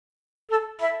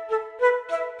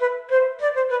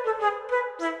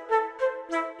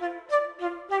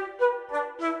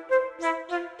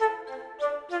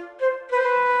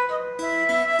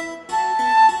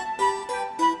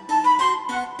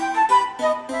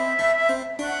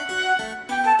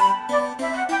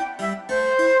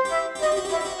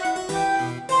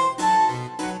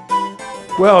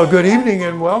Well, good evening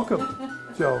and welcome.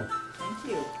 So, Thank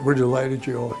you. we're delighted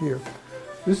you're all here.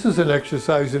 This is an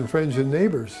exercise in friends and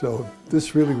neighbors, so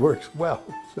this really works well.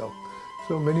 So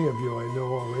many of you I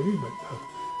know already, but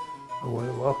I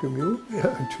want to welcome you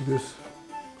to this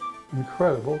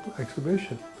incredible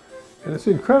exhibition. And it's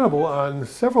incredible on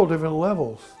several different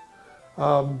levels.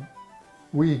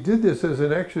 We did this as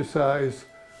an exercise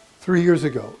 3 years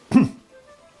ago.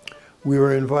 We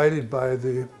were invited by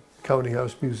the County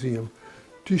House Museum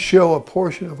to show a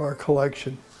portion of our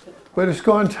collection. But it's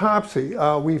gone topsy.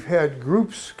 We've had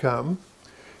groups come.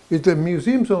 The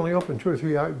museum's only open 2 or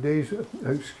 3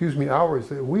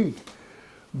 hours a week.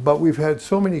 But we've had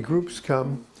so many groups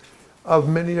come of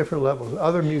many different levels.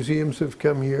 Other museums have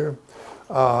come here.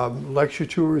 Lecture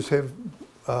tours have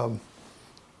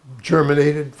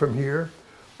germinated from here.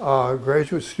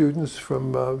 Graduate students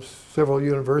from several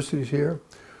universities here.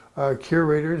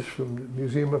 Curators from the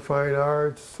Museum of Fine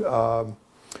Arts,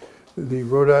 the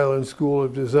Rhode Island School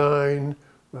of Design,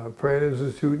 Pratt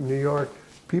Institute in New York.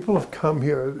 People have come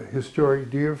here.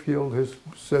 Historic Deerfield has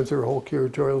sent their whole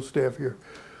curatorial staff here.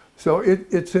 So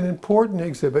it's an important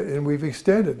exhibit, and we've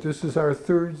extended. This is our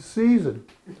 3rd season.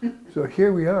 So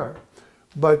here we are.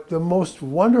 But the most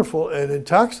wonderful and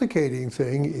intoxicating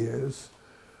thing is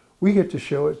we get to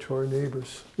show it to our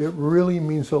neighbors. It really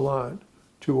means a lot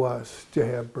to us to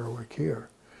have Berwick here.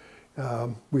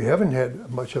 We haven't had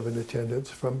much of an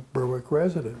attendance from Berwick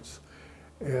residents.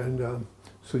 And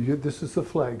so this is the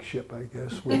flagship, I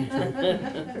guess.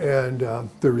 And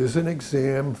there is an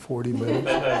exam, 40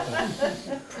 minutes.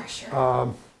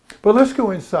 Pressure. But let's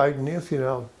go inside, and Nancy and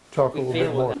I'll talk a little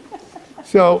bit more.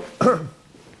 So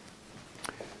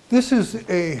this is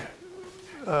I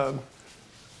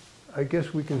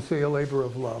guess we can say a labor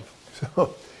of love.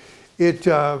 So it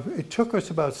took us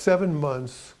about 7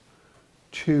 months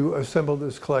to assemble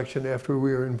this collection after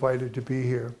we were invited to be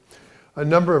here. A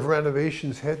number of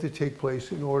renovations had to take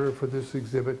place in order for this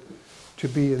exhibit to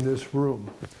be in this room.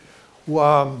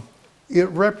 It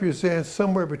represents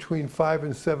somewhere between 5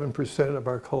 and 7% of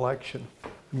our collection,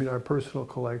 our personal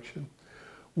collection.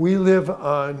 We live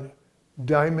on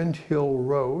Diamond Hill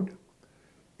Road,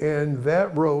 and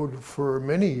that road for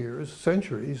many years,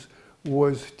 centuries,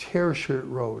 was Tear Shirt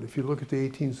Road. If you look at the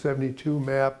 1872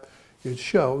 map, it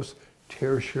shows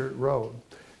Tear Shirt Road.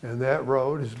 And that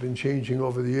road has been changing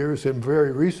over the years, and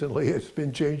very recently it's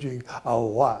been changing a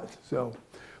lot.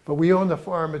 But we own the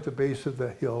farm at the base of the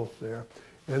hill there,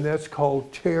 and that's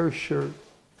called Tear Shirt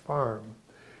Farm.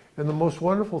 And the most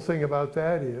wonderful thing about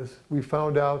that is we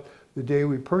found out the day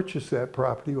we purchased that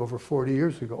property over 40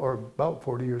 years ago, or about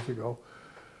 40 years ago,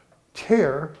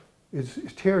 tear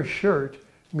shirt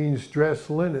means dress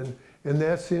linen, and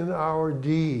that's in our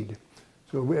deed.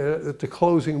 So at the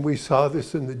closing, we saw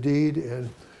this in the deed, and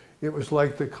it was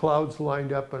like the clouds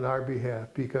lined up on our behalf,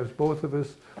 because both of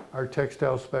us are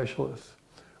textile specialists.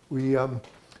 We come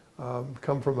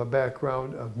from a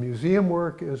background of museum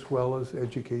work as well as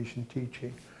education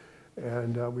teaching.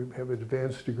 And we have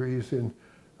advanced degrees in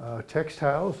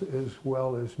textiles as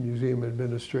well as museum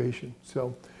administration.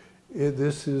 So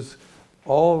this is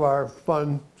all of our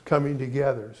fun coming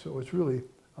together. So it's really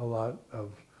a lot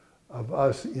of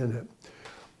us in it.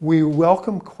 We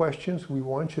welcome questions. We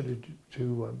want you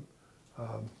to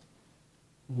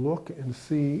look and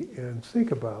see and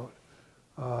think about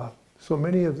so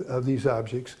many of these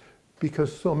objects,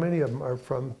 because so many of them are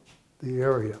from the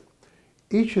area.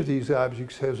 Each of these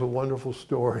objects has a wonderful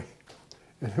story,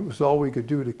 and it was all we could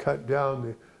do to cut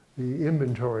down the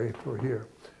inventory for here.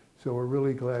 So we're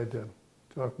really glad to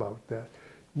talk about that.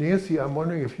 Nancy, I'm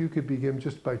wondering if you could begin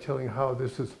just by telling how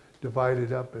this is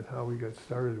divided up and how we got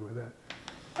started with that.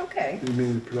 Okay. You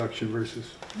mean the production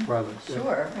versus products?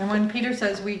 Sure. And when Peter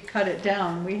says we cut it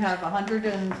down, we have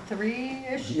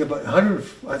 103-ish Yeah, but I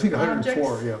think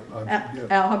 104, yeah.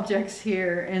 Objects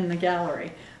here in the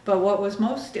gallery. But what was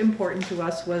most important to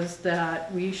us was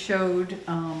that we showed,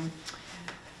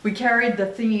 we carried the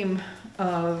theme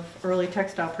of early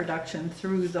textile production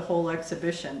through the whole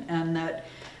exhibition, and that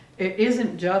it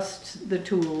isn't just the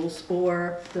tools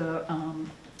or the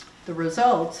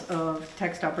results of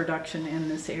textile production in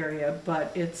this area, but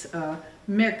it's a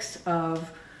mix of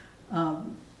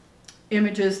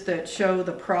images that show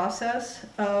the process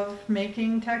of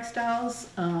making textiles.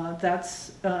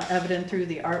 That's evident through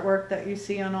the artwork that you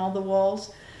see on all the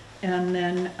walls. And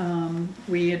then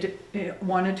we had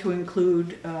wanted to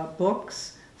include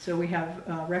books. So we have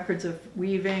records of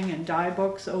weaving and dye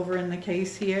books over in the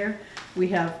case here. We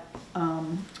have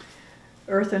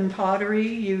earthen pottery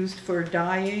used for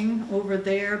dyeing over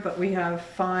there, but we have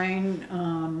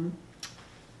fine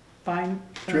fine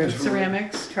Transferware.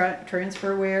 ceramics,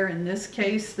 transferware in this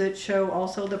case, that show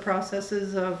also the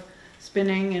processes of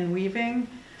spinning and weaving.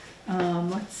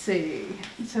 Let's see,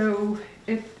 so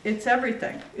it's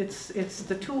everything. It's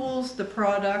the tools, the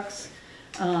products,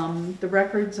 the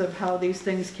records of how these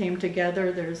things came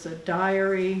together. There's a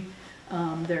diary,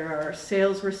 there are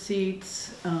sales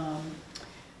receipts,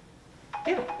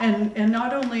 yeah, and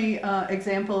not only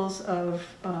examples of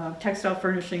textile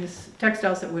furnishings,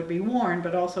 textiles that would be worn,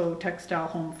 but also textile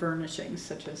home furnishings,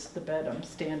 such as the bed I'm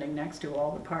standing next to,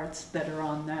 all the parts that are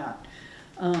on that.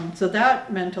 So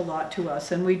that meant a lot to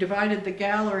us, and we divided the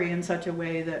gallery in such a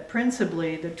way that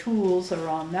principally the tools are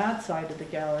on that side of the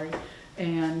gallery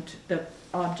and the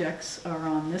objects are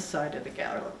on this side of the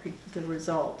gallery, the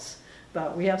results.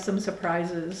 But we have some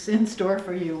surprises in store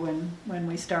for you when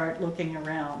we start looking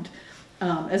around.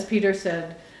 As Peter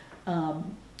said,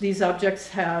 these objects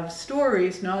have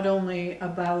stories not only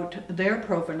about their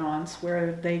provenance,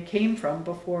 where they came from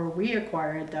before we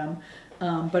acquired them,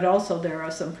 but also there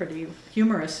are some pretty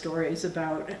humorous stories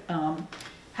about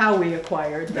how we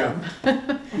acquired them, The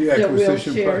that we'll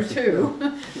acquisition share process, too.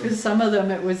 yeah. Because some of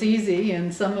them it was easy,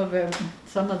 and some of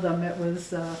them it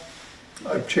was A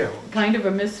challenge. kind of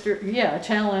a mystery, yeah, a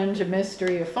challenge, a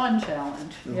mystery, a fun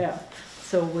challenge, yeah.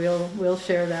 So we'll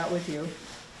share that with you.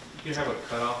 Do you have a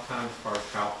cutoff time as far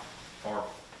as how far,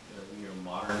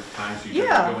 modern times you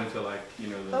Yeah. go into, like,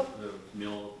 the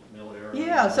mill era?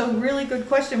 Yeah, so really good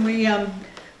question. We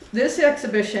this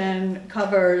exhibition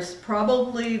covers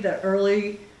probably the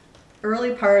early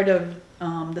part of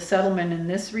the settlement in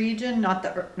this region, not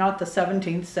the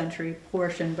 17th century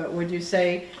portion, but would you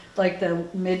say like the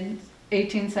mid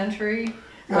 18th century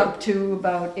up to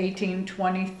about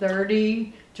 1820,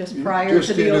 30, just prior Just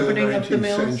to the into opening of the 19th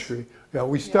mills? century. Yeah,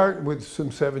 we start with some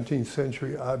 17th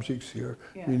century objects here,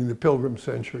 Yeah. meaning the Pilgrim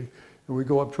century, and we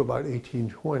go up to about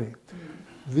 1820.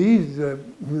 These,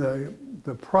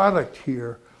 the product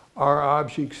here are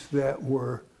objects that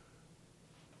were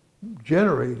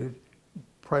generated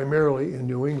primarily in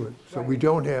New England. So we Right.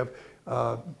 don't have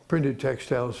printed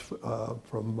textiles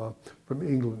from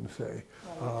England, say,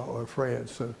 or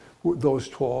France. Those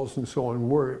tolls and so on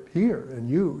were here and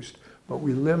used, but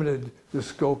we limited the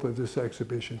scope of this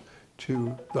exhibition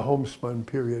to the homespun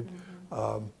period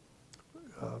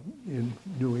in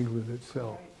New England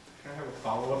itself. Can I have a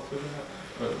follow-up to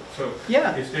that? So,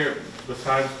 Yeah. is there,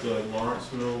 besides the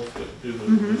Lawrence mills that do the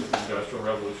Industrial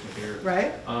Revolution here,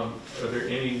 Right? are there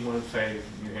any ones, say,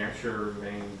 New Hampshire,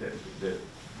 Maine, that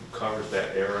covers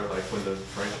that era, like when the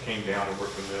French came down and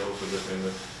worked the mills, or in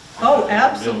the Oh, mill girls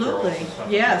absolutely. and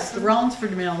stuff? Yes, the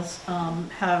Rollinsford mills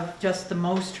have just the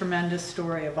most tremendous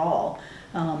story of all.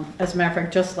 As a matter of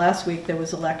fact, just last week there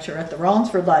was a lecture at the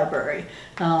Rollinsford Library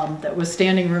that was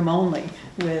standing room only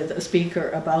with a speaker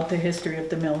about the history of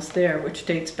the mills there, which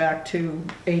dates back to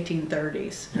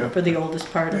 1830s Yeah. for the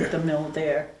oldest part of the mill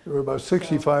there. There were about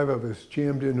 65 of us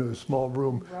jammed into a small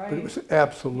room, but it was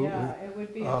absolutely, Yeah, it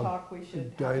would be a talk we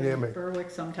should have in dynamic. Berwick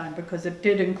sometime, because it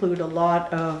did include a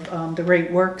lot of the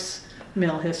Great Works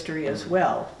mill history as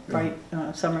well, right?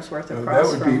 Somersworth that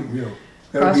across would from. be, that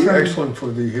would across be from- excellent for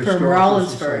the From historical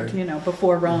Rollinsford, society.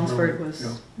 before Rollinsford Berwick, was,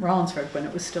 yeah. Rollinsford, when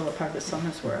it was still a part of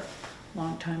Somersworth, a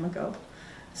long time ago.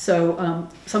 So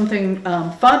something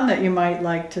fun that you might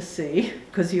like to see,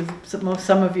 because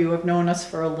some of you have known us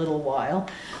for a little while,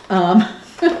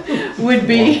 would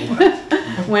be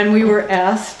when we were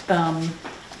asked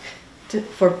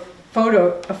for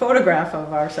a photograph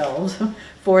of ourselves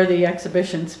for the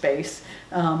exhibition space.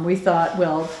 We thought,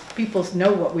 well, people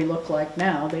know what we look like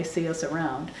now, they see us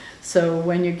around. So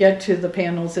when you get to the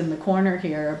panels in the corner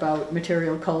here about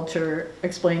material culture,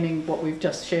 explaining what we've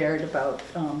just shared about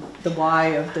the why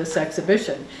of this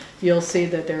exhibition, you'll see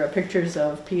that there are pictures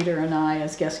of Peter and I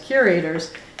as guest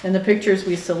curators, and the pictures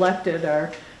we selected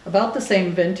are about the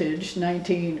same vintage,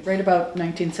 right about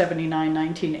 1979,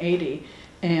 1980.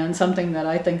 And something that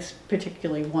I think is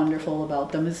particularly wonderful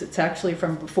about them is it's actually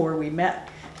from before we met.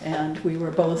 And we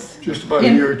were both Just about a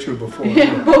year or two before.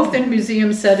 both in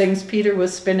museum settings. Peter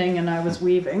was spinning and I was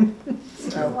weaving.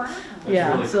 So, Wow.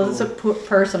 yeah, really so cool. it's a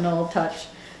personal touch.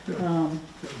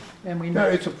 And we Yeah,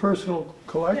 it's a personal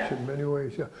collection in many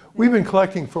ways, yeah. We've been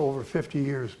collecting for over 50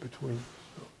 years between.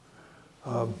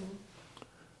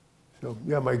 So,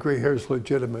 yeah, my gray hair is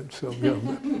legitimate, so, yeah,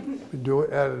 been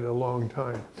at it a long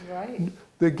time. right.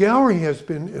 The gallery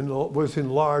was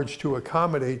enlarged to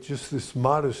accommodate just this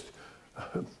modest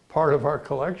part of our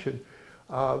collection.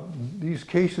 These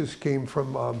cases came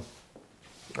from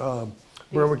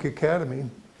Berwick Academy.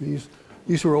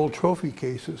 These were old trophy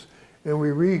cases, and we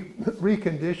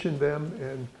reconditioned them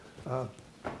and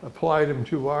applied them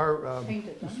to our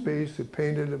Painted them. space, and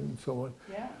painted them and so on.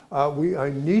 Yeah. I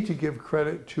need to give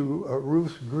credit to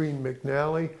Ruth Green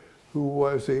McNally, who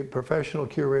was a professional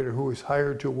curator who was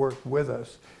hired to work with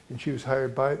us. And she was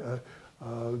hired by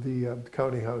the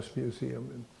County House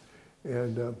Museum.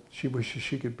 And she wishes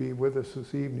she could be with us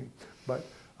this evening. But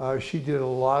she did a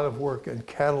lot of work in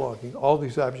cataloging. All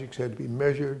these objects had to be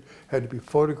measured, had to be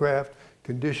photographed,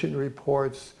 condition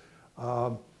reports,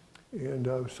 and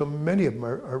so many of them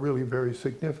are really very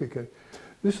significant.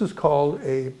 This is called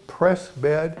a press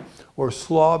bed or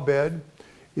slaw bed.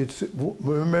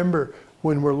 Remember,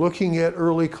 when we're looking at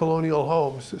early colonial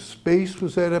homes, space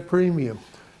was at a premium.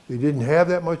 They didn't have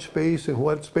that much space, and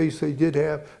what space they did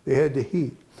have, they had to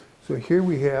heat. So here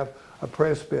we have a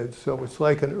press bed. So it's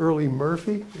like an early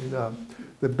Murphy. And,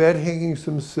 the bed hangings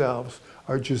themselves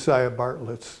are Josiah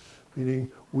Bartlett's,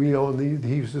 meaning we own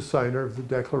he was the signer of the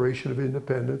Declaration of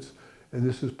Independence, and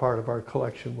this is part of our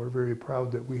collection. We're very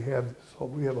proud that we have this.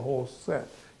 We have a whole set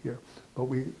here, but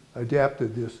we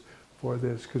adapted this for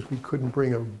this because we couldn't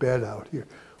bring a bed out here.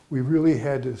 We really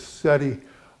had to study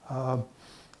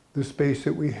the space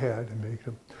that we had to make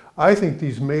them. I think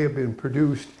these may have been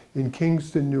produced in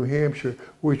Kingston, New Hampshire,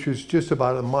 which was just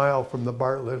about a mile from the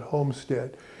Bartlett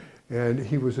homestead. And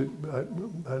he was, I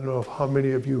don't know how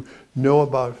many of you know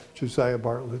about Josiah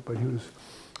Bartlett, but he was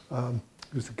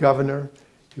the governor.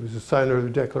 He was a signer of the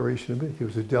Declaration of Independence. He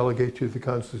was a delegate to the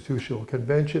Constitutional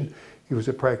Convention. He was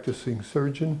a practicing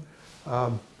surgeon.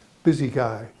 Busy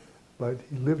guy, but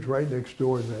he lived right next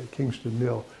door in that Kingston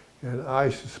Mill. And I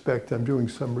suspect, I'm doing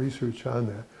some research on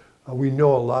that. We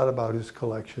know a lot about his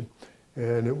collection.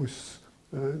 And it was,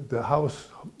 the house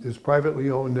is privately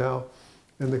owned now,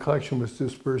 and the collection was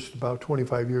dispersed about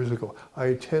 25 years ago. I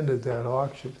attended that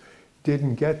auction,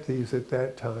 didn't get these at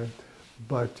that time,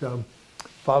 but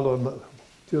followed,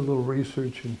 did a little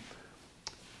research and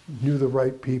knew the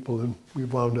right people, and we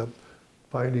wound up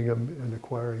finding them and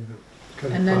acquiring them.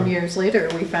 And then years later,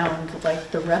 we found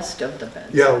like the rest of the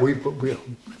beds. Yeah,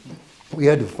 we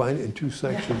had to find it in two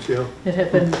sections, yeah. It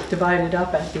had been divided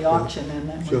up at the auction, and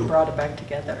then we brought it back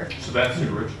together. So that's the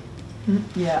original?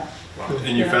 Yeah. Wow.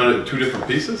 And you found it in two different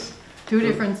pieces? Two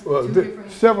different.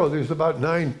 Several, there's about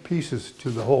 9 pieces to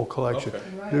the whole collection.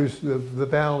 Okay. Right. There's the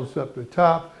balance up the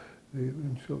top,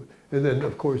 and then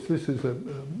of course this is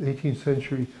an 18th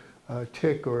century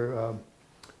tick or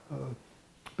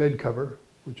bed cover,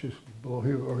 which is below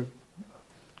here, or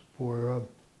for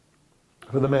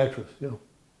the mattress,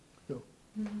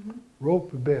 rope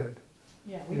for bed.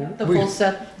 Yeah, we had the full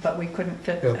set, but we couldn't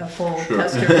fit a full Sure.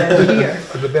 tester bed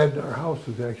here. The bed in our house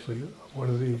is actually one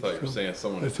of I these. thought you were saying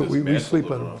someone That's what we sleep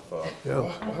dismantled it, on. and I thought,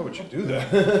 Yeah. why would you do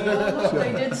that? Well,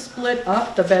 they did split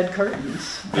up the bed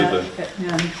curtains. Did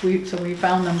And so we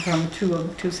found them from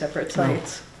two separate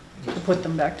sites to put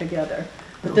them back together.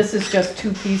 But this is just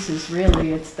 2 pieces,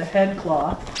 really. It's the head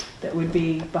cloth that would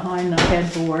be behind the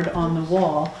headboard on the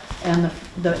wall, and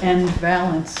the end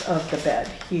valance of the bed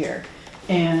here.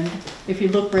 And if you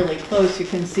look really close, you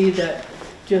can see that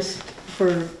just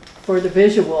for the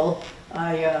visual,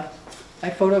 I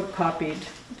photocopied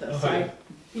the side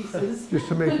pieces. Just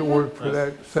to make it work for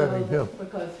that setting, yeah.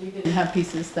 Because we didn't have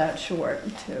pieces that short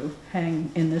to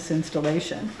hang in this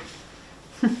installation.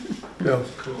 Yeah.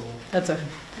 That's a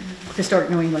historic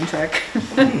New England trick.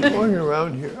 Going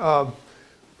around here,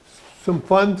 some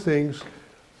fun things.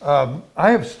 I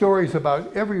have stories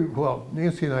about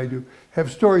Nancy and I do, have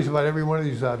stories about every one of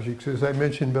these objects, as I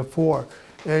mentioned before.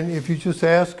 And if you just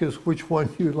ask us which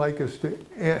one you'd like us to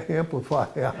amplify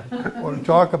on or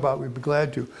talk about, we'd be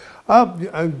glad to.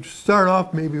 I'll start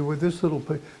off maybe with this little,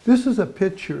 this is a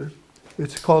picture.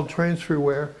 It's called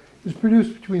Transferware. It was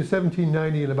produced between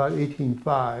 1790 and about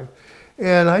 1805.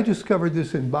 And I discovered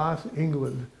this in Bath,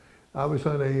 England. I was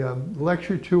on a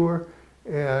lecture tour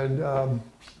and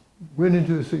went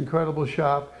into this incredible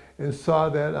shop and saw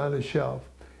that on a shelf.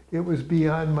 It was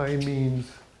beyond my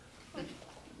means.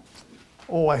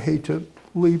 Oh, I hate to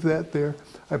leave that there.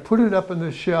 I put it up on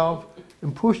the shelf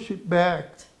and pushed it back,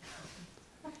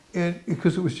 and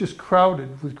because it was just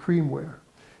crowded with creamware.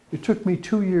 It took me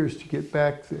 2 years to get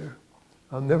back there.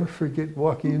 I'll never forget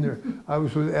walking in there. I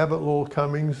was with Abbott Lowell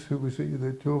Cummings, who was,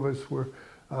 the two of us were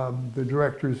the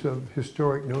directors of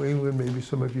Historic New England. Maybe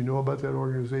some of you know about that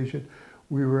organization.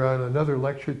 We were on another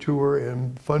lecture tour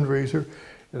and fundraiser,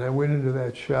 and I went into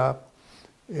that shop,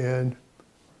 and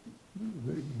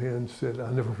the man said,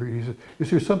 I'll never forget, he said, is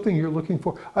there something you're looking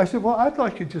for? I said, well, I'd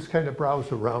like to just kind of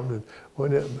browse around. And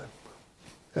when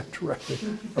That's right.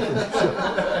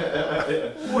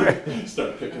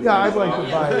 Start picking Yeah, I'd things like off.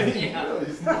 to buy it.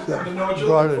 Didn't know what you're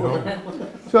Brought it looking for. home.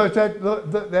 So it's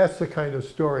that's the kind of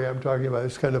story I'm talking about.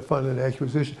 It's kind of fun and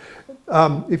acquisition.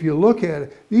 If you look at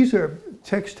it, these are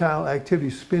textile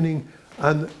activities, spinning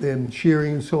and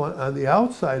shearing and so on the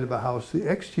outside of a house, the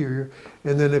exterior,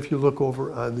 and then if you look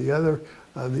over on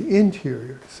the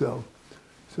interior. So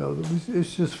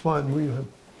it's just fun.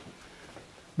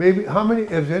 Maybe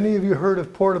has any of you heard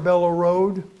of Portobello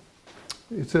Road?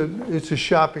 It's a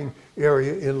shopping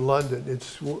area in London.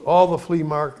 It's all the flea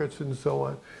markets and so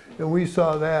on. And we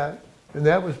saw that, and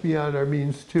that was beyond our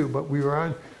means too. But we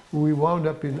wound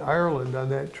up in Ireland on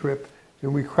that trip,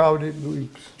 and we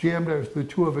jammed the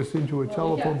two of us into a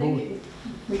telephone booth.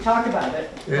 We talked about it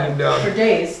And, for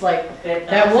days, like,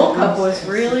 that World Cup was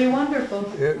really wonderful.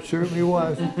 It certainly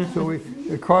was. So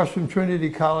across from Trinity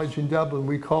College in Dublin,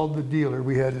 we called the dealer.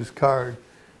 We had his card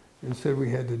and said we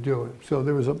had to do it. So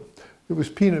there was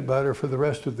peanut butter for the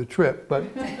rest of the trip, but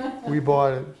we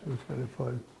bought it. It was kind of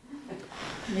fun.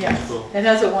 Yes, it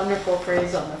has a wonderful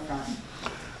phrase on the front.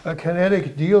 A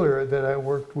kinetic dealer that I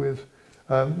worked with,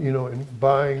 in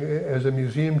buying as a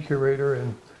museum curator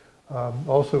and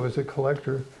also as a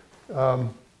collector,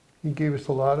 he gave us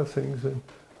a lot of things, and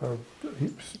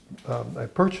I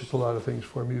purchased a lot of things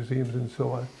for museums and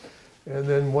so on. And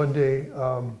then one day,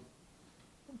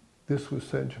 this was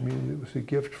sent to me. It was a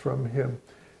gift from him.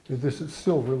 This is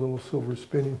a little silver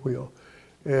spinning wheel,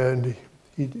 and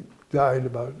he died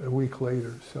about a week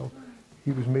later. So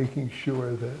he was making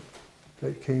sure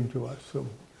that came to us.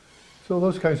 So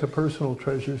those kinds of personal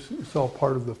treasures, it's all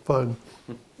part of the fun,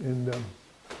 and it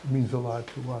means a lot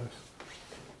to us.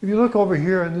 If you look over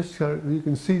here on this, you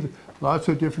can see lots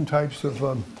of different types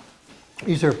of,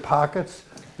 these are pockets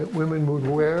that women would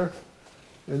wear,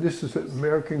 and this is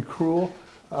American crewel.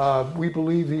 We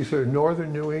believe these are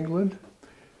northern New England.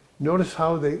 Notice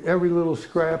how every little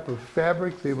scrap of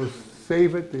fabric, they will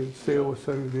save it, they'd say it was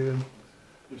saved in.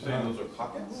 You're saying those are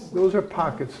pockets? Those are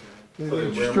pockets. So they wear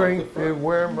 'em off String, the front? they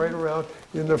wear them right around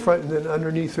in the front and then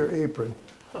underneath their apron.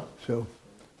 So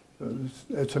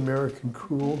that's American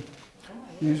crewel.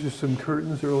 These are some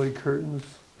curtains, early curtains.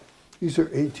 These are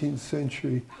 18th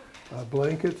century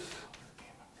blankets.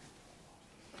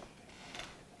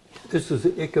 This is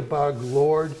the Ichabod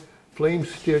Lord flame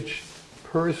stitch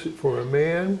purse for a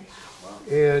man.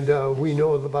 And we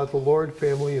know about the Lord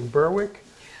family in Berwick.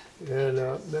 And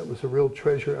that was a real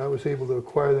treasure. I was able to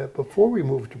acquire that before we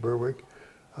moved to Berwick,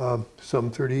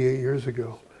 some 38 years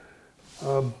ago.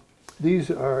 These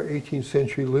are 18th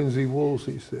century linsey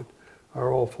woolsies that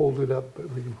are all folded up. But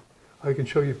I can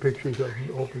show you pictures of them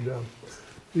opened up.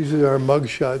 These are our mug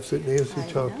shots that Nancy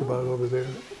talked about over there.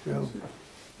 Yeah.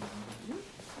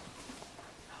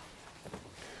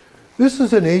 This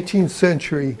is an 18th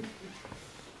century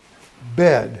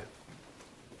bed.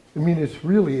 I mean, it's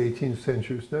really 18th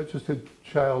century. It's not just a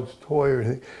child's toy or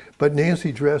anything. But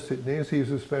Nancy dressed it. Nancy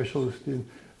is a specialist in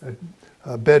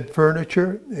bed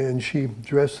furniture, and she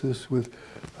dressed this with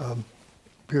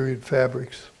period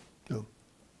fabrics. So.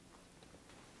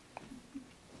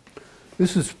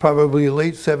 This is probably a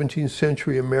late 17th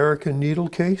century American needle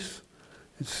case.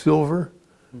 It's silver,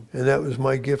 and that was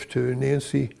my gift to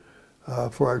Nancy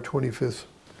for our 25th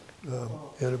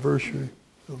anniversary.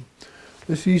 So.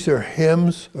 These are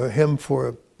hems, a hem for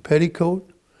a petticoat.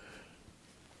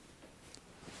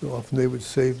 So often they would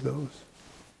save those.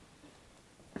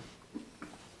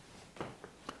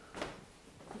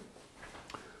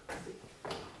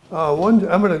 I'm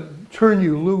going to turn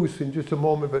you loose in just a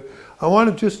moment, but I want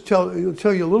to just tell you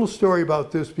a little story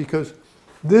about this, because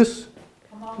this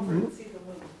Come over and see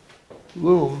the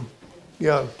loom,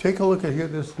 yeah, take a look at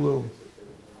this loom.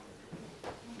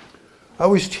 I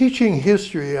was teaching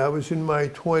history. I was in my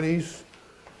 20s.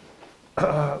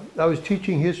 I was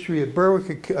teaching history at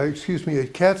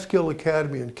at Catskill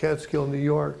Academy in Catskill, New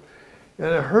York. And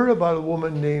I heard about a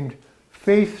woman named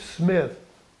Faith Smith.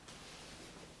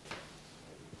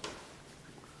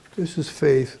 This is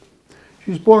Faith. She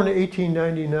was born in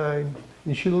 1899,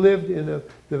 and she lived in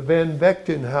the Van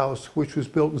Vechten house, which was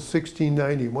built in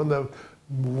 1690, one of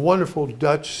the wonderful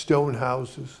Dutch stone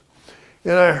houses.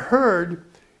 And I heard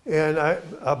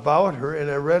about her, and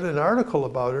I read an article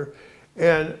about her,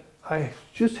 and I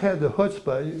just had the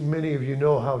chutzpah. Many of you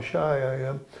know how shy I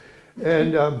am.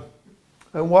 And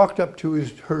I walked up to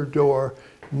her door,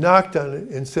 knocked on it,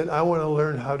 and said, I want to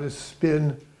learn how to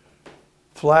spin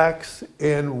flax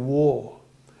and wool.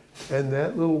 And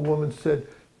that little woman said,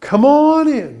 come on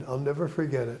in. I'll never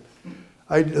forget it.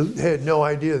 I had no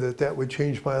idea that would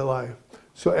change my life.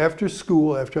 So after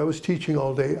school, after I was teaching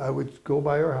all day, I would go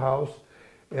by her house,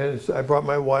 And I brought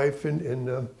my wife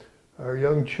and our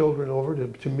young children over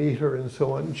to meet her and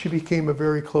so on. And she became a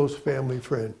very close family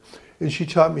friend. And she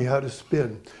taught me how to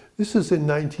spin. This is in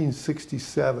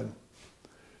 1967.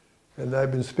 And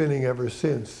I've been spinning ever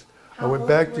since. I went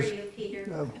back to, you,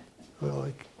 Peter? well,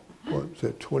 like, what was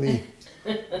that,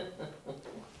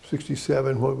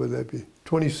 67, what would that be?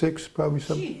 26, probably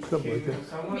something like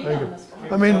that.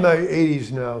 I'm in my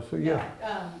 80s now, so yeah.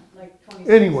 Like 26.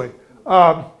 Anyway,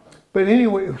 but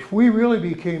anyway, we really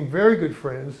became very good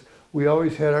friends. We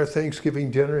always had our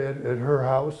Thanksgiving dinner at her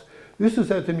house. This is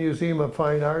at the Museum of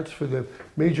Fine Arts for the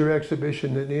major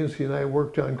exhibition that Nancy and I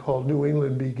worked on called New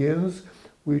England Begins.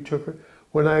 We took her.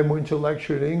 When I went to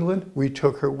lecture in England, we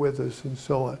took her with us and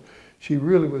so on. She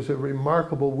really was a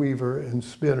remarkable weaver and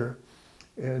spinner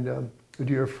and a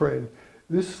dear friend.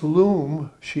 This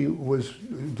loom, she was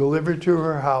delivered to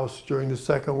her house during the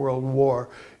Second World War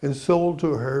and sold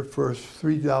to her for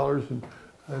 $3, and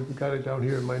I've got it down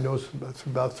here in my notes, it's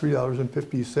about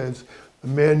 $3.50. The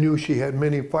man knew she had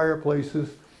many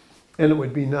fireplaces and it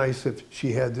would be nice if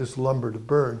she had this lumber to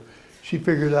burn. She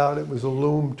figured out it was a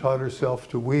loom, taught herself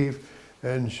to weave,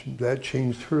 and that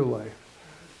changed her life.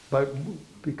 But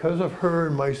because of her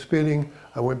and my spinning,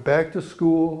 I went back to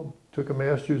school, took a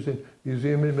master's in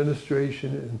museum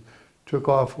administration, and took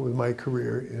off with my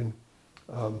career in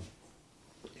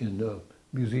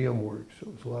museum work. So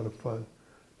it was a lot of fun.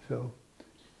 So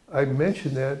I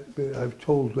mentioned that, but I've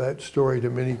told that story to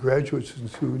many graduates and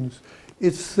students.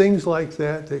 It's things like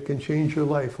that that can change your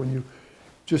life when you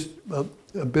just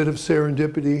a bit of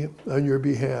serendipity on your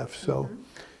behalf. So,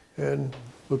 and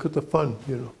look at the fun,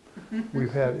 you know,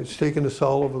 we've had. It's taken us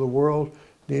all over the world.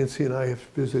 Nancy and I have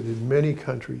visited many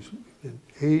countries in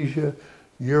Asia,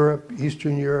 Europe,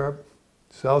 Eastern Europe,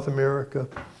 South America,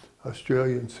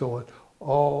 Australia, and so on,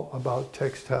 all about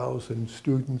textiles and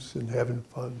students and having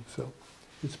fun. So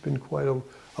it's been quite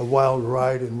a wild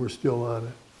ride, and we're still on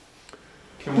it.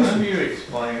 Can one of you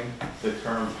explain the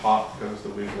term pop goes the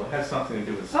weasel? It has something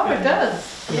to do with spinning. Oh, it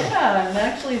does. Yeah, and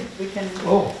actually we can,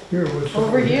 Oh, here was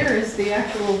over here is the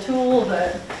actual tool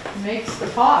that makes the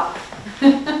pop.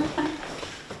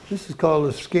 This is called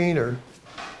a skeiner,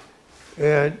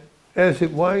 and as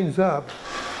it winds up,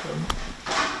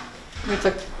 It's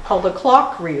called a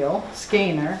clock reel,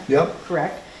 skeiner. yep,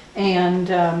 Correct.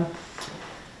 And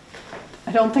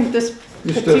I don't think this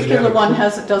This doesn't particular have a one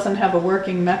cl- doesn't have a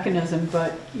working mechanism,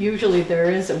 but usually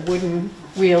there is a wooden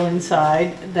wheel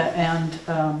inside that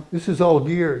and this is all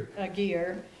geared. a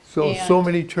gear. So And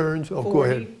many turns. Oh, go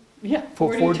ahead. Yeah,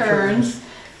 For 40 4 turns,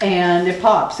 and it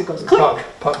pops. It goes click,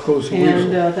 Pop goes the and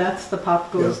weasel. that's the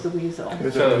pop goes Yeah. the weasel. And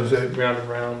then So there's that- round and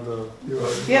round the. you're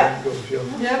right, Yeah. it goes, yeah.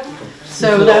 Yep. This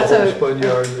So is that's all a homespun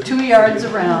yarn. 2 yards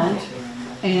around,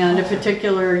 and a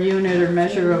particular unit or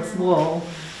measure of wool.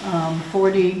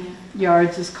 40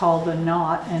 yards is called a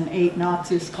knot, and 8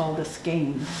 knots is called a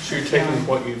skein. So you're taking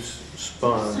what you've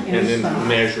spun And and then spun.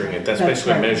 measuring it. That's That's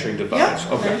basically a right. measuring device.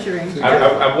 Yep, Okay. measuring.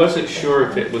 I wasn't sure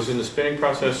if it was in the spinning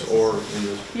process or in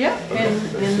the. Yeah, Okay.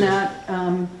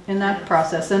 in that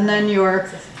process. And then you're,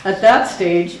 at that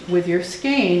stage, with your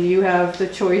skein, you have the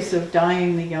choice of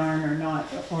dyeing the yarn or not,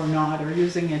 or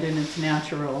using it in its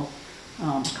natural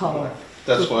color.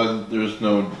 That's why there's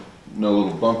no little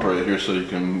bump right here, so you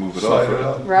can move it Slide off. it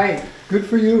out. Right, Good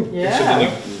for you. So then you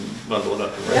yeah, bundle it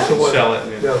up and Yeah. sell it.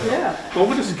 And then, Yeah. yeah. what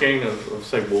would a skein of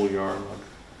say wool yarn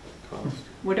like cost?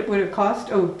 Would it cost,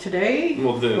 today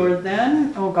Well, then, or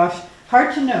then? Oh gosh,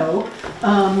 hard to know,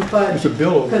 but, There's a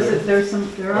bill over because there,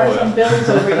 there are some bills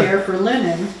over here for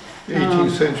linen.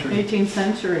 18th century. 18th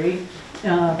century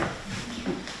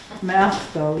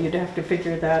math, though, you'd have to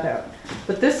figure that out.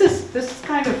 But this is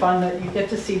kind of fun that you get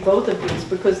to see both of these,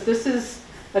 because this is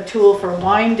a tool for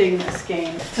winding the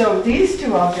skein. So these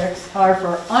 2 objects are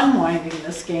for unwinding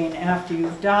the skein after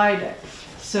you've dyed it.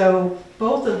 So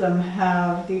both of them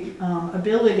have the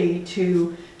ability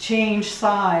to change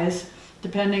size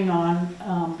depending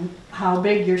on how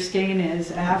big your skein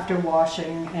is after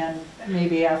washing and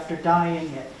maybe after dyeing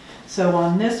it. So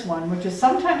on this one, which is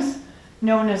sometimes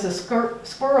known as a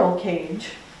squirrel cage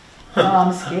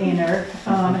skeiner,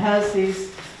 has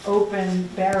these open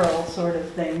barrel sort of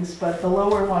things, but the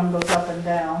lower one goes up and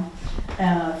down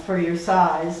for your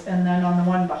size, and then on the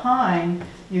one behind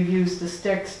you use the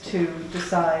sticks to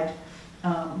decide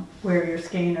where your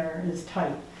skeiner is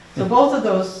tight. So both of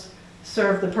those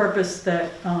serve the purpose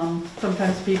that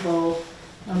sometimes people,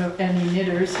 I don't know any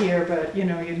knitters here, but you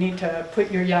know, you need to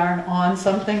put your yarn on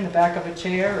something, the back of a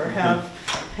chair, or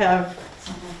have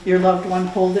your loved one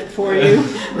hold it for you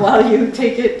while you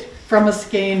take it from a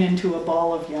skein into a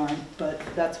ball of yarn. But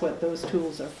that's what those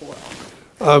tools are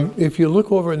for. If you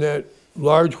look over in that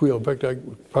large wheel, in fact, I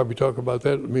could probably talk about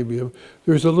that maybe.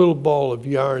 There's a little ball of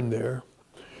yarn there.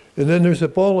 And then there's a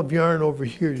ball of yarn over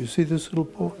here. You see this little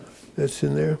ball that's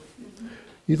in there?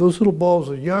 Those little balls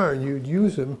of yarn, you'd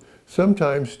use them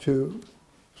sometimes to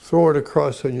throw it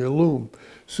across on your loom.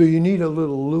 So you need a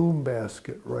little loom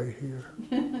basket right here.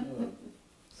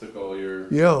 Stick all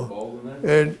your Yeah. balls in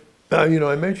there? And,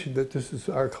 I mentioned that this is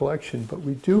our collection, but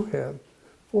we do have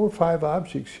 4 or 5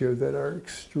 objects here that are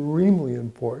extremely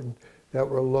important that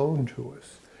were loaned to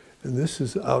us. And this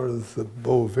is out of the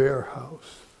Beauvais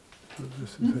house. So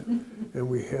this is it. And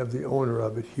we have the owner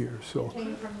of it here, so.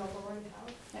 Came from the Lord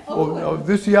house. Oh, no,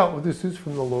 this is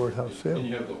from the Lord house sale. And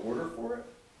you have the order for it?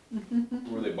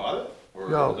 Where they bought it? Or is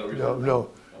that No, what you're no, saying? no.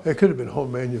 It could have been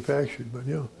home manufactured, but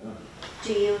yeah.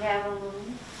 Do you have a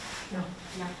loom? No.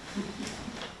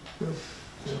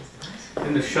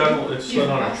 And the shuttle is set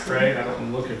on a tray,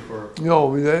 I'm looking for,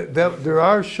 No, there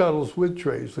are shuttles with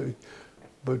trays,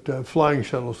 but flying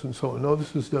shuttles and so on. No,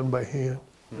 this is done by hand.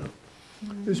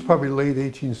 It's probably late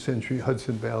 18th century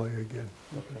Hudson Valley again.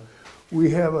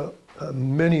 We have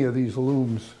many of these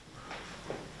looms.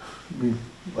 I mean,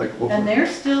 like what And they're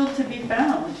still to be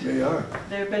found. they are.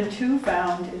 There have been 2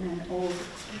 found in old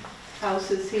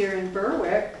houses here in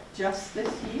Berwick just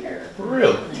this year.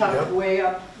 Really? Tucked Yep. way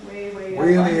up, way Way up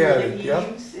in the under attic, the yep.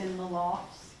 eaves, in the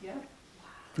lofts, yep.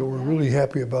 So we're really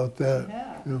happy about that.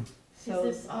 Yeah. Yeah. So-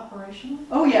 Is this operational?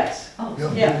 Oh, yes. Oh,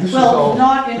 Yeah. Yeah, This is well, all-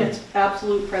 not in its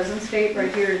absolute present state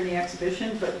right here in the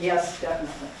exhibition, but yes,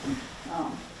 definitely.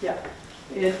 Yeah,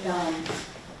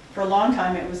 for a long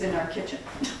time, it was in our kitchen.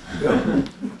 Yeah.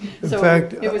 In So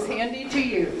fact, it was handy to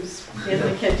use in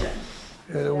the kitchen.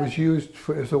 and it was used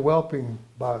as a whelping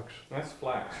box. that's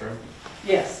flax, right?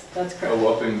 Yes, that's A correct.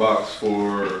 whelping box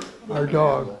for Our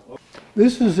dog.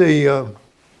 This is a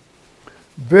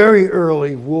very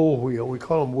early wool wheel. We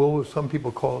call them wool, some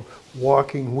people call them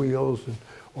walking wheels,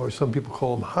 or some people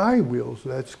call them high wheels.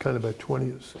 That's kind of a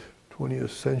 20th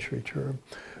century term.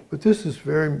 But this is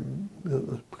very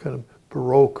kind of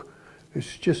Baroque.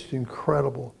 It's just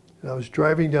incredible. And I was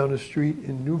driving down the street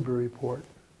in Newburyport,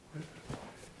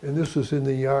 and this was in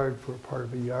the yard for part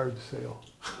of a yard sale.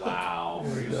 Wow,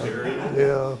 are you serious?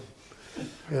 Yeah.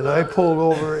 And I pulled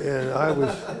over, and I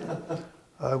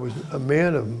was a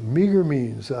man of meager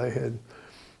means. I had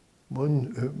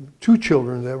 2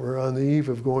 children that were on the eve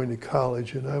of going to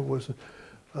college, and I was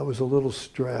a little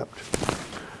strapped.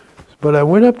 But I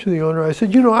went up to the owner. I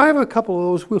said, I have a couple of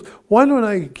those wheels. Why don't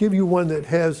I give you one that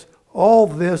has all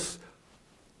this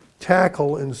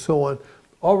tackle and so on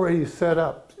already set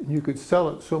up? You could sell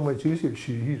it so much easier.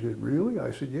 He said, really?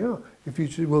 I said, yeah. If you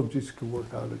said, well, just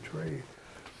work out a trade.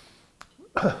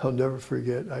 I'll never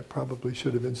forget, I probably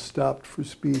should have been stopped for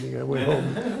speeding. I went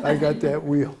home, I got that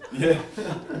wheel. Yeah.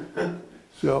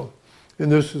 So,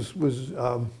 and this was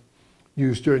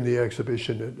used during the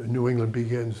exhibition at New England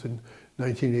Begins in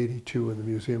 1982 in the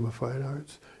Museum of Fine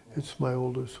Arts. It's my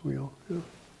oldest wheel. Yeah.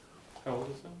 How old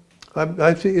is that?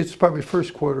 I think it's probably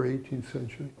first quarter 18th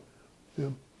century. Yeah.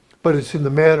 But it's in the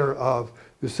manner of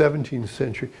the 17th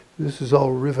century. This is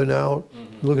all riven out.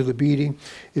 Look at the beading.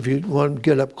 If you want to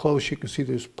get up close, you can see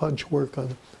there's punch work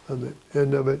on the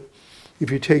end of it. If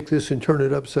you take this and turn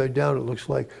it upside down, it looks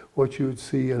like what you would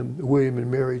see in William and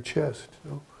Mary chest.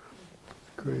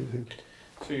 Crazy.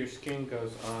 So your skin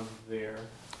goes on there.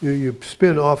 You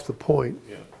spin off the point.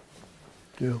 Yeah.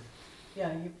 Yeah.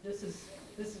 Yeah, this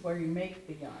is where you make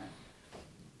the yarn.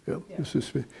 Yeah. Yeah.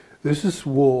 This is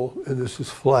wool and this is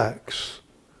flax.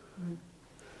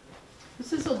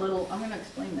 This is a little, I'm going to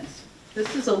explain this.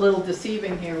 This is a little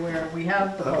deceiving here where we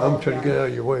have the ball I'm of trying to get yarn. out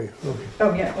of your way. Okay.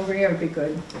 Oh, yeah, over here would be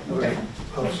good. Okay.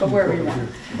 I'll Go scoot wherever you over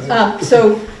want. here.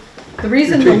 So the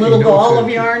reason You're the little taking notes, ball of aren't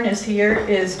you? yarn is here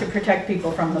is to protect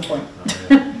people from the point.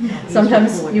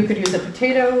 Sometimes you could use a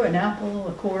potato, an apple,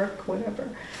 a cork, whatever.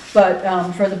 But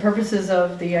for the purposes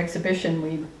of the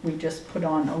exhibition, we just put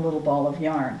on a little ball of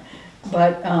yarn.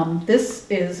 But this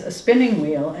is a spinning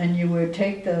wheel, and you would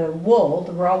take the wool,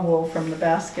 the raw wool from the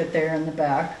basket there in the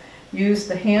back, use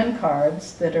the hand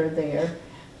cards that are there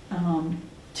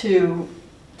to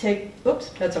take, oops,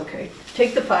 that's okay,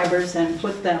 take the fibers and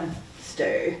put them,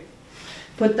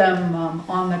 put them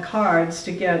on the cards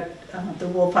to get the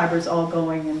wool fibers all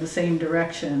going in the same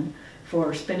direction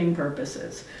for spinning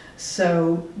purposes.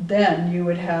 So then you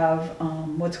would have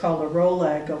what's called a row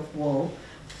leg of wool,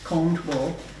 combed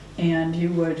wool, and you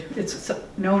would, it's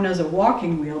known as a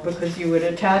walking wheel because you would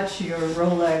attach your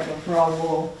row leg of raw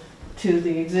wool to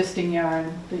the existing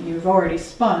yarn that you've already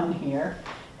spun here,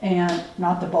 and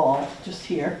not the ball, just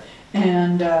here.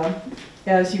 And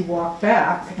as you walk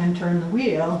back and turn the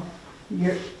wheel,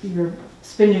 you're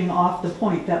spinning off the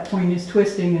point. That point is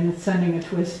twisting and it's sending a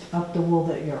twist up the wool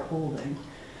that you're holding.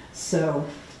 So,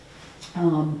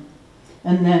 and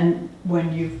then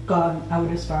when you've gone out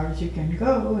as far as you can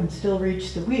go and still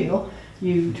reach the wheel,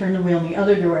 you turn the wheel in the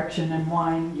other direction and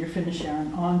wind your finish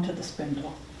yarn onto the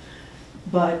spindle.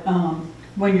 But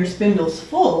when your spindle's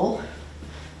full,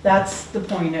 that's the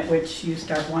point at which you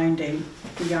start winding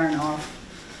the yarn off,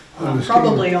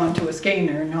 probably onto a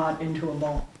skeiner, not into a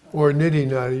ball. Or nitty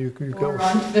knotty, you could go.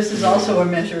 This is also a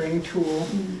measuring tool,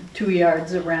 2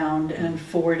 yards around and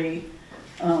 40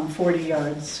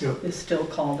 yards Yep. is still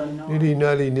called a knot. Nitty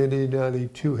knotty,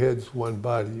 2 heads, 1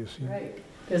 body, you see. Right,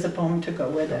 there's a poem to go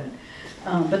with it.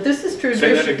 But this is Say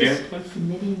tradition. that again, please.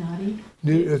 Nitty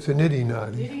nutty. It's a nitty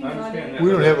knotty. Nitty I understand notty, that.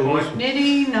 We don't have a Point. list.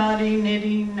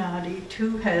 nitty notty,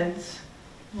 2 heads,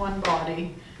 1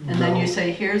 body. And then you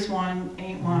say, here's 1,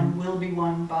 ain't 1, will be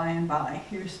 1 by and by.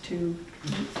 Here's 2,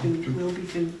 ain't 2, will be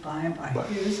 2 by and by. Bye.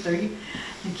 Here's 3.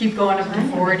 You keep going up to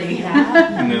 40.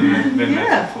 And then Yeah.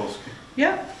 that's a full scale.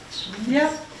 Yep,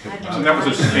 yep, So that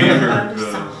was a standard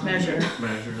measure.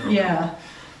 measure. Okay. Yeah,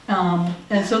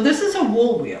 and so this is a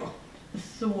wool wheel. This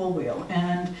is a wool wheel,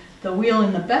 and the wheel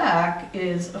in the back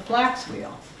is a flax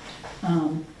wheel.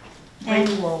 And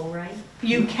wool, right?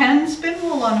 You can spin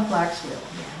wool on a flax wheel,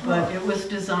 but it was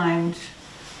designed.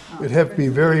 It'd have to be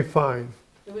very fine.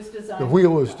 It was designed. The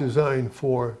wheel was designed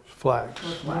for flax. for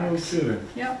flax. kidding.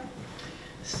 Yep.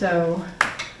 So,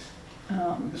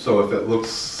 So if it looks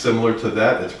similar to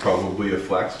that, it's probably a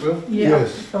flax wheel? yeah.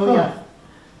 Yes. Oh, yeah.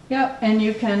 Yep, and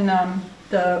you can,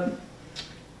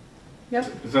 yep.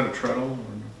 Is that a treadle?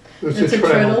 It's a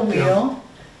treadle wheel.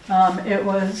 It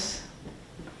was,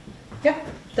 yeah,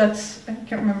 that's, I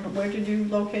can't remember, where did you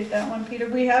locate that one, Peter?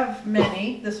 We have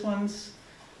many, this one's,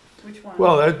 which one?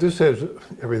 Well, this has,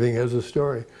 everything has a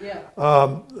story. Yeah,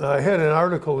 I had an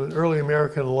article in Early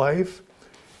American Life,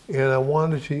 and I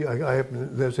wanted to,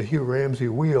 there's a Hugh Ramsey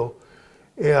wheel,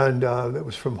 and that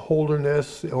was from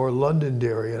Holderness or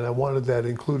Londonderry, and I wanted that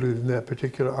included in that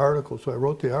particular article, so I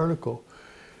wrote the article.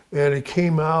 And it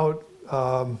came out,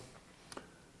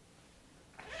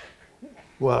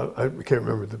 well, I can't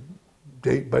remember the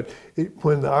date, but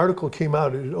when the article came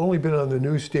out, it had only been on the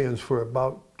newsstands for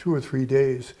about 2 or 3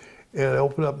 days. And I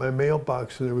opened up my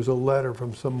mailbox and there was a letter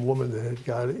from some woman that had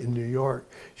got it in New York.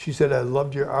 She said, I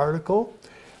loved your article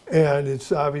and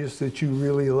it's obvious that you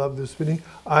really love this spinning.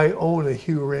 I own a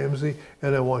Hugh Ramsey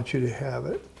and I want you to have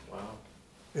it. Wow.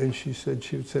 And she said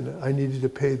she would send it. I needed to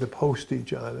pay the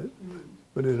postage on it,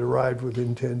 but it arrived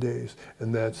within 10 days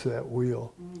and that's that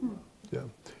wheel. Yeah.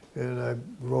 And I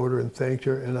wrote her and thanked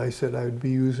her and I said I would be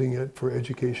using it for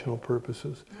educational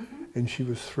purposes. And she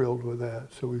was thrilled with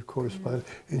that, so we've corresponded.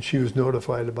 And she was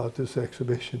notified about this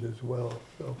exhibition as well.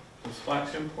 So. Was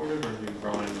flax imported or is it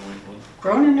grown in New England?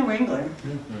 grown in New England.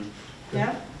 Mm-hmm.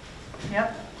 Yep,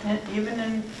 yep, and even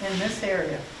in this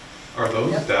area. Are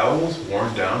those Yep. dowels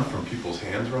worn down from people's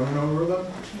hands running over them?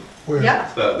 Where?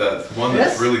 Yeah, That one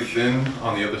that's Yes. really thin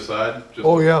on the other side? Just-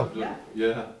 Oh, yeah, yeah,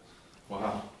 Yeah.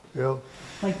 Wow. yeah.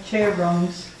 like chair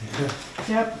rungs.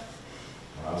 Yep,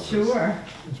 sure,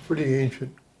 It's pretty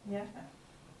ancient. yeah.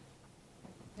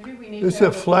 Maybe we need This to is a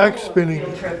have flax field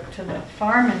spinning. trip to the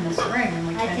farm in the spring and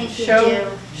we I can think you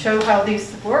show how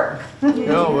these work.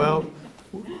 Yeah, well,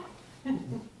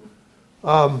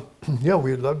 yeah,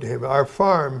 we'd love to have it. Our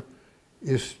farm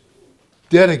is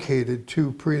dedicated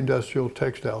to pre-industrial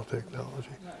textile technology.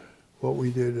 What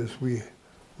we did is we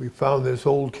found this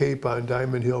old cape on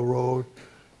Diamond Hill Road.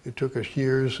 It took us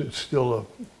years. It's still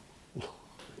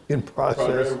in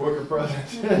process. Work in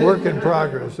progress. Work in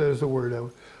progress, there's the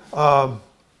word.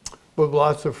 But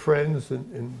lots of friends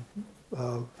and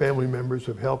family members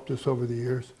have helped us over the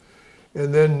years.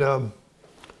 And then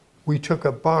we took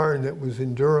a barn that was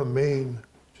in Durham, Maine,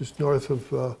 just north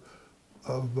of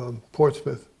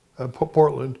Portsmouth,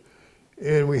 Portland,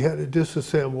 and we had it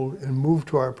disassembled and moved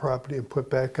to our property and put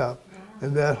back up.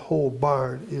 And that whole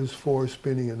barn is for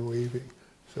spinning and weaving.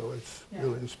 So it's Yeah.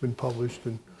 really, it's been published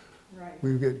and Right.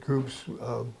 we get groups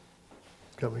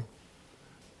coming.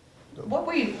 What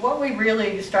we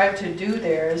really strive to do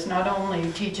there is not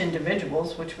only teach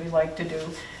individuals, which we like to do,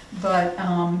 but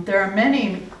there are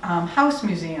many house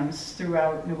museums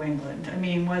throughout New England. I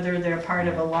mean, whether they're part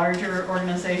of a larger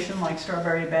organization like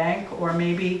Strawberry Bank, or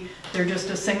maybe they're just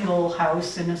a single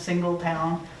house in a single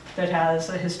town that has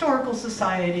a historical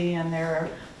society and there are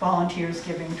volunteers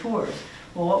giving tours.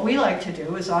 Well, what we like to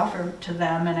do is offer to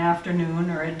them an afternoon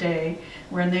or a day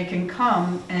where they can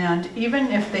come, and even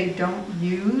if they don't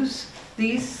use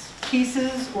these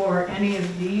pieces or any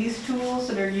of these tools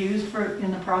that are used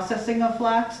in the processing of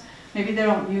flax, maybe they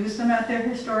don't use them at their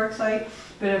historic site,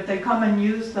 but if they come and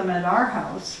use them at our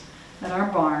house, at our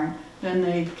barn, then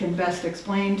they can best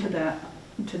explain to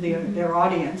their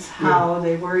audience how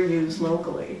they were used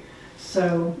locally.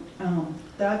 So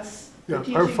that's the Yeah,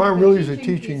 teaching. our farm the really is a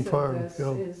teaching teaching piece of farm, this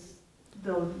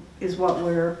yeah. is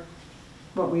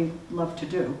what we love to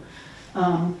do.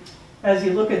 As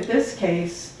you look at this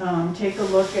case, take a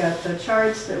look at the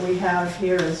charts that we have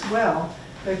here as well,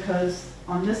 because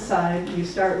on this side, you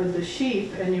start with the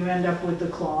sheep and you end up with the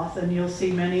cloth, and you'll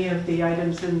see many of the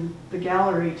items in the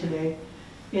gallery today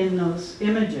in those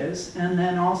images. And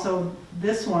then also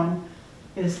this one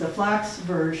is the flax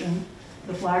version,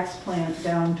 the flax plant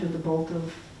down to the bolt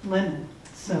of linen.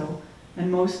 So, and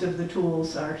most of the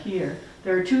tools are here.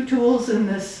 There are two tools in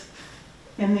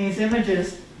these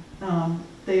images.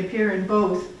 They appear in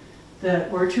both that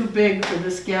were too big for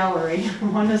this gallery.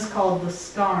 One is called the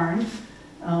scarn,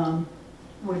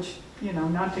 which, you know,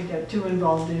 not to get too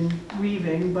involved in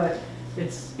weaving, but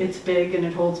it's big and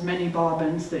it holds many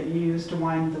bobbins that you use to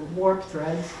wind the warp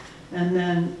threads. And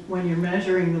then when you're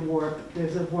measuring the warp,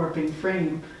 there's a warping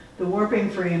frame. The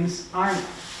warping frames are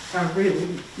really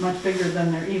much bigger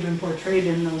than they're even portrayed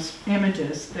in those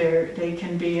images. They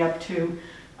can be up to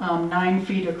 9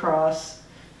 feet across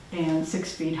and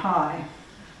 6 feet high.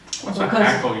 What's a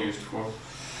hackle used for?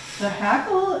 The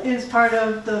hackle is part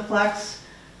of the flax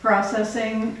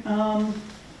processing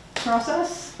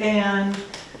process, and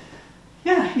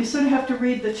yeah, you sort of have to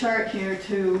read the chart here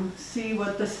to see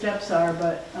what the steps are,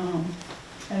 but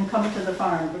and come to the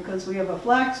farm, because we have a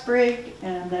flax break,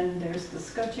 and then there's the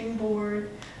scutching board,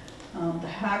 the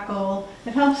hackle.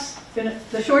 It helps,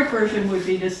 the short version would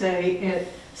be to say it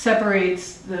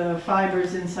separates the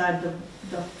fibers inside the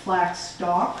flax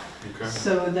stalk, Okay.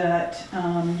 so that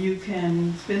you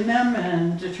can spin them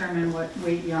and determine what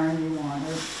weight yarn you want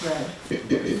or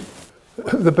thread.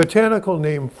 The botanical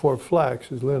name for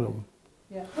flax is linum.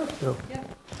 Yeah. Yeah.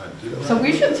 So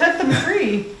we should set them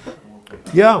free.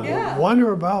 Yeah, Yeah.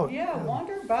 wander about. Yeah,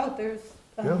 wander about. There's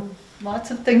Yeah.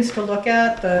 lots of things to look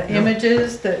at. The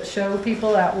images that show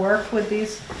people at work with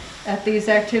at these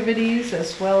activities,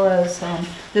 as well as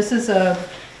this is a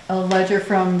ledger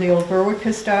from the old Berwick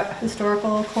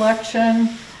historical collection.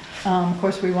 Of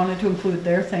course, we wanted to include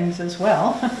their things as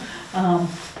well.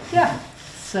 Yeah.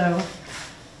 So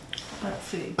let's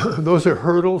see. Those are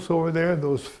hurdles over there,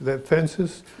 that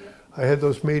fences. I had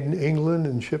those made in England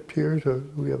and shipped here, so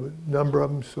we have a number of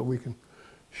them, so we can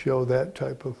show that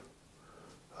type of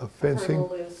fencing.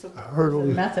 Hurdle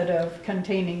is a method of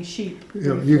containing sheep.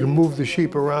 You can move the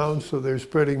sheep around so they're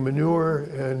spreading manure,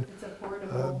 and It's a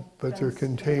portable but they're fence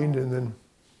contained, now. and then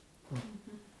Yeah.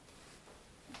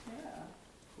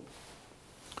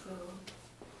 So,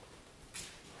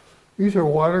 these are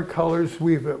watercolors.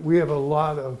 We have a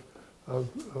lot of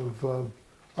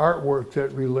artwork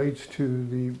that relates to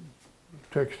the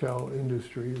textile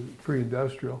industry,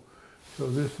 pre-industrial. So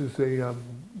this is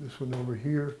this one over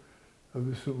here.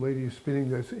 This lady is spinning.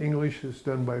 That's English. It's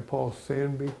done by Paul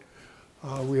Sandby.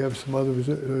 We have some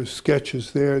other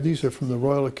sketches there. These are from the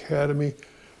Royal Academy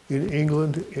in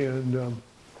England, and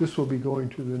this will be going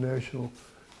to the National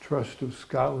Trust of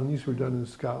Scotland. These were done in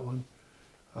Scotland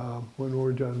when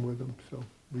we're done with them. So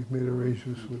we've made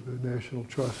arrangements with the National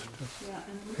Trust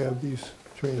to have these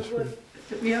transferred.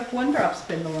 we have one drop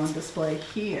spindle on display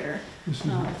here. This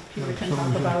is, Peter can talk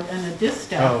someone's- about, and a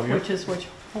distaff, Oh, yeah. which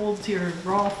holds your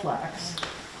raw flax.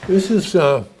 This is,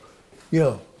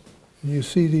 yeah, you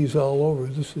see these all over.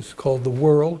 This is called the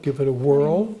whirl. Give it a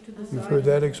whirl. You've heard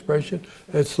that expression?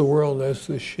 That's the whirl, and that's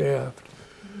the shaft.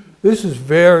 This is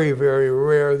very, very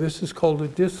rare. This is called a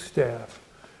distaff.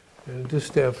 And a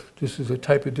distaff, this is a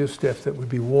type of distaff that would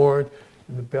be worn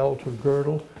in the belt or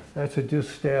girdle. That's a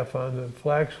distaff on the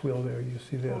flax wheel there. You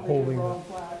see that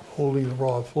holding the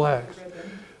raw flax.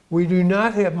 We do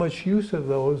not have much use of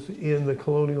those in the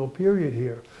colonial period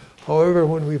here. However,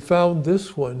 when we found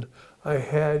this one, I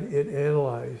had it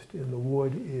analyzed, and the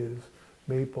wood is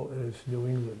maple, and it's New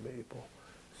England maple.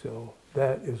 So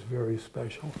that is very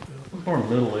special. More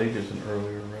Middle Ages and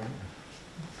earlier,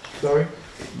 right? Sorry?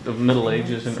 The Middle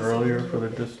Ages and earlier for the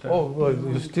distaff? Oh, well,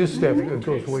 this distaff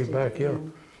goes way back, yeah.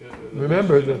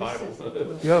 Remember the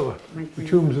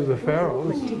tombs of the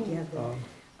pharaohs.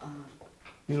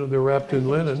 You know, they're wrapped in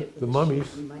linen, the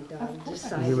mummies. And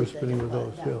they were spinning with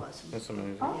those, yeah. That's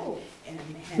amazing. Oh,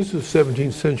 This is a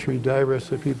 17th century dye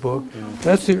recipe book.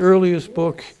 That's the earliest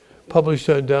book published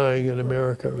on dyeing in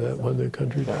America, that one, the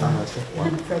country dye.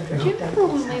 Do you remember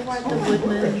when we were at the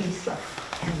Woodman,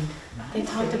 they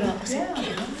talked about, was it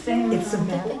camphor that they used to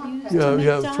make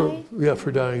dye?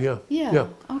 For dyeing, yeah. Yeah,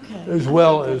 okay. As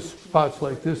well as pots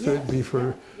like this, that'd be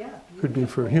for could be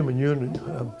for human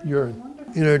urine.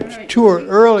 In our tour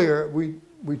earlier,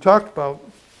 we talked about,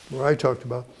 or I talked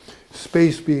about,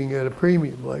 space being at a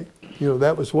premium. Like, you know,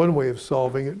 that was one way of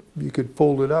solving it. You could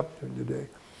fold it up during the day.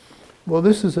 Well,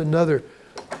 this is another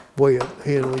way of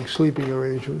handling sleeping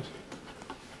arrangements.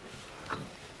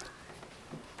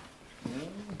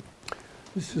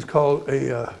 This is called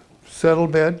a settle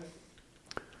bed,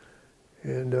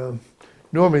 and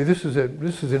normally this is an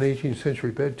 18th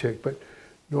century bed tech, but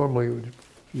normally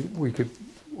we could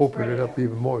open it up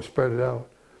even more, spread it out,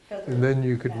 and then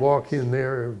you could walk in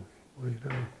there and lay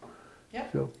down.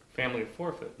 Yep. So, Family of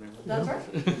 4 foot now. That's right.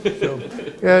 so,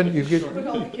 and you get, Put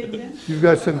all the kids in. you've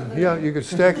got some, yeah, you could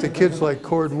stack the kids like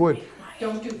cord wood.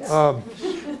 Don't do that.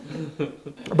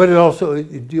 But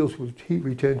it deals with heat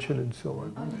retention and so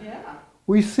on. Yeah.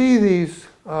 We see these,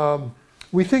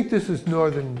 we think this is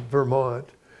northern Vermont,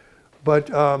 but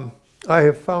I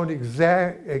have found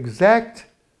exact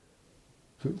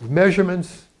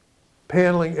measurements,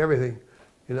 paneling, everything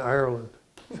in Ireland.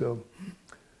 So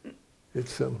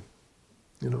it's,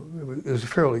 you know, it was a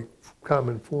fairly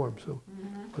common form. So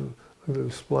look at the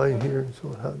spline here and so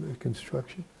on, how the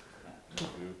construction.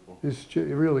 It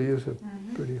really is a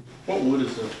pretty. What wood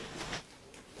is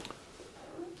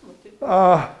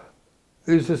that?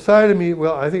 There's a side of me,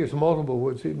 well, I think it's multiple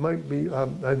woods. It might be,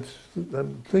 I'm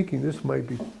thinking this might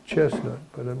be chestnut,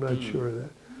 but I'm not sure of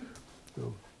that.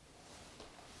 So.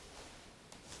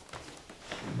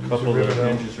 A couple of the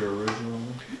hinges are original.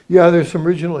 Yeah, there's some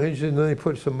original hinges, and then they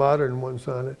put some modern ones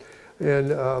on it.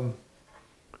 And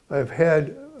I've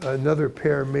had another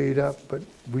pair made up, but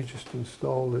we just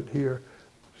installed it here,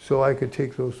 so I could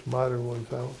take those modern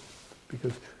ones out,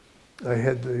 because I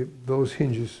had those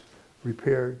hinges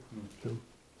repaired, so,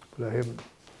 but I haven't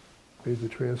made the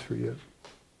transfer yet.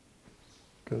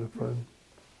 Kind of fun.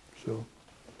 So,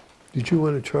 did you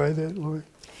want to try that, Lori?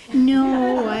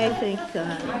 No, I think,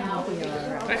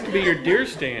 That could be your deer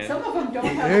stand. Some of them don't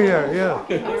have. Yeah, yeah.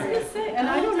 And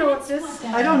I don't know if this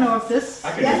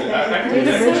I could do that. I could do did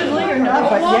that. originally or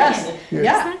not, but yes, Yeah.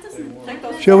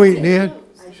 yeah. Shall we,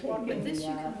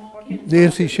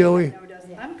 Nancy, shall we?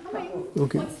 I'm coming.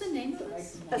 Okay. what's the name of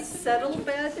this? A settle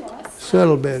bed.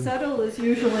 Settle bed. Settle is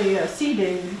usually a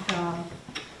seating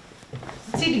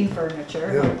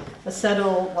furniture. Yeah. A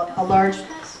settle, a large,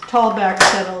 tall back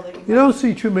settle. That You don't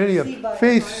see too many of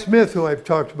Faith Smith, who I've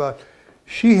talked about.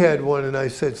 She had one, and I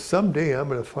said, someday I'm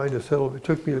going to find a settle. It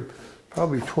took me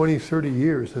probably 20, 30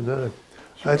 years, and then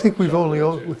I think we've only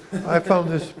owned, I found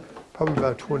this probably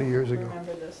about 20 years ago.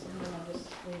 Remember this. I'm gonna just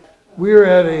leave it. We're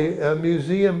at a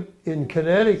museum in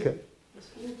Connecticut,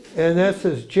 and that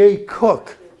says J.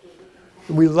 Cook.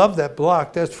 And we love that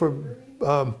block. That's for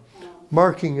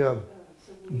marking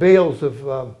bales of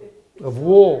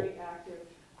wool.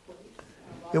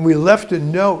 And we left a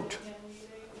note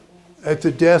at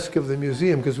the desk of the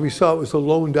museum because we saw it was a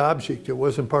loaned object. It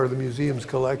wasn't part of the museum's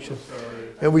collection.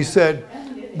 And we said,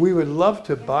 we would love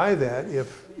to buy that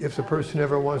if the person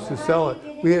ever wants to sell it.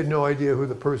 We had no idea who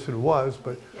the person was,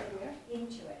 but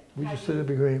we just said it'd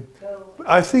be great.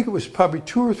 I think it was probably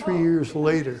 2 or 3 years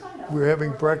later. We were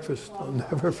having breakfast. I'll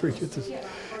never forget this.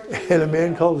 And a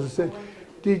man called us and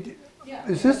said,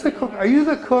 is this the cook? Are you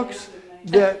the cooks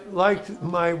that liked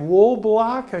my wool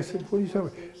block? I said, what are you talking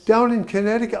about? Down in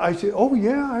Connecticut? I said, oh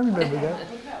yeah, I remember that.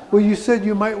 Well, you said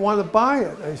you might want to buy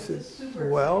it. I said,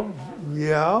 well,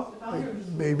 yeah,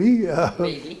 maybe. You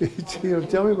know,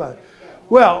 tell me about it.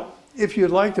 Well, if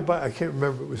you'd like to buy, I can't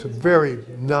remember, it was a very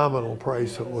nominal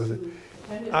price, so it wasn't.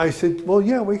 I said, well,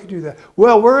 yeah, we could do that.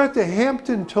 Well, we're at the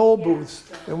Hampton toll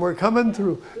booths, and we're coming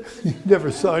through. You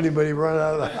never saw anybody run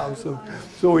out of the house,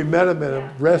 so we met him at a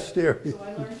rest area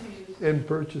and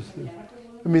purchased it.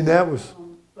 I mean, that was,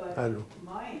 I don't know,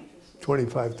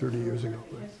 25, 30 years ago.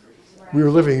 We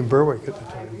were living in Berwick at the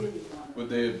time. Would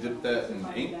they have dipped that in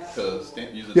ink to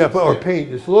use it? Yeah, or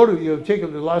paint. It's loaded. You take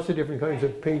lots of different kinds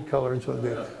of paint color and so on.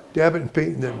 They dab it in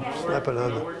paint and then slap it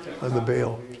on the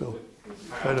bale. So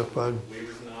kind of fun.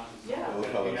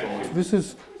 This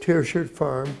is Tear Shirt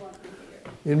Farm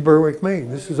in Berwick, Maine.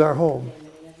 This is our home.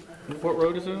 What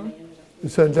road is it on?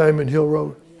 It's on Diamond Hill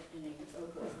Road.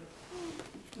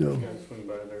 So, Swing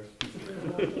by there.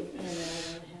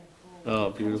 Oh,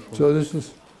 beautiful. so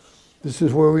this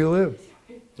is where we live.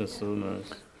 That's so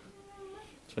nice.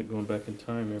 It's like going back in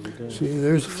time every day. See,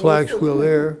 there's a flax wheel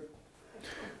there.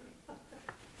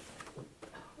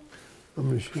 I'm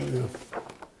going to show you.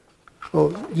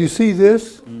 Oh, do you see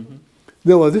this? Mm-hmm.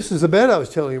 No, well, this is the bed I was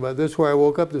telling you about. That's where I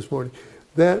woke up this morning.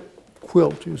 That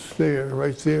quilt is there,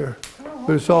 right there.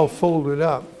 But it's all folded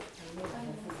up.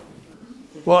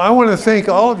 Well, I want to thank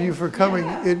all of you for coming.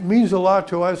 It means a lot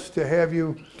to us to have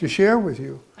you, to share with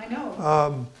you. I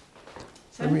know.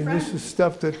 I mean, this is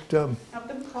stuff that, Have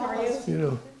them call us. you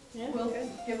know, We'll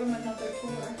give them another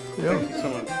tour. yeah. Thank you so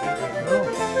much.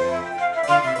 Well,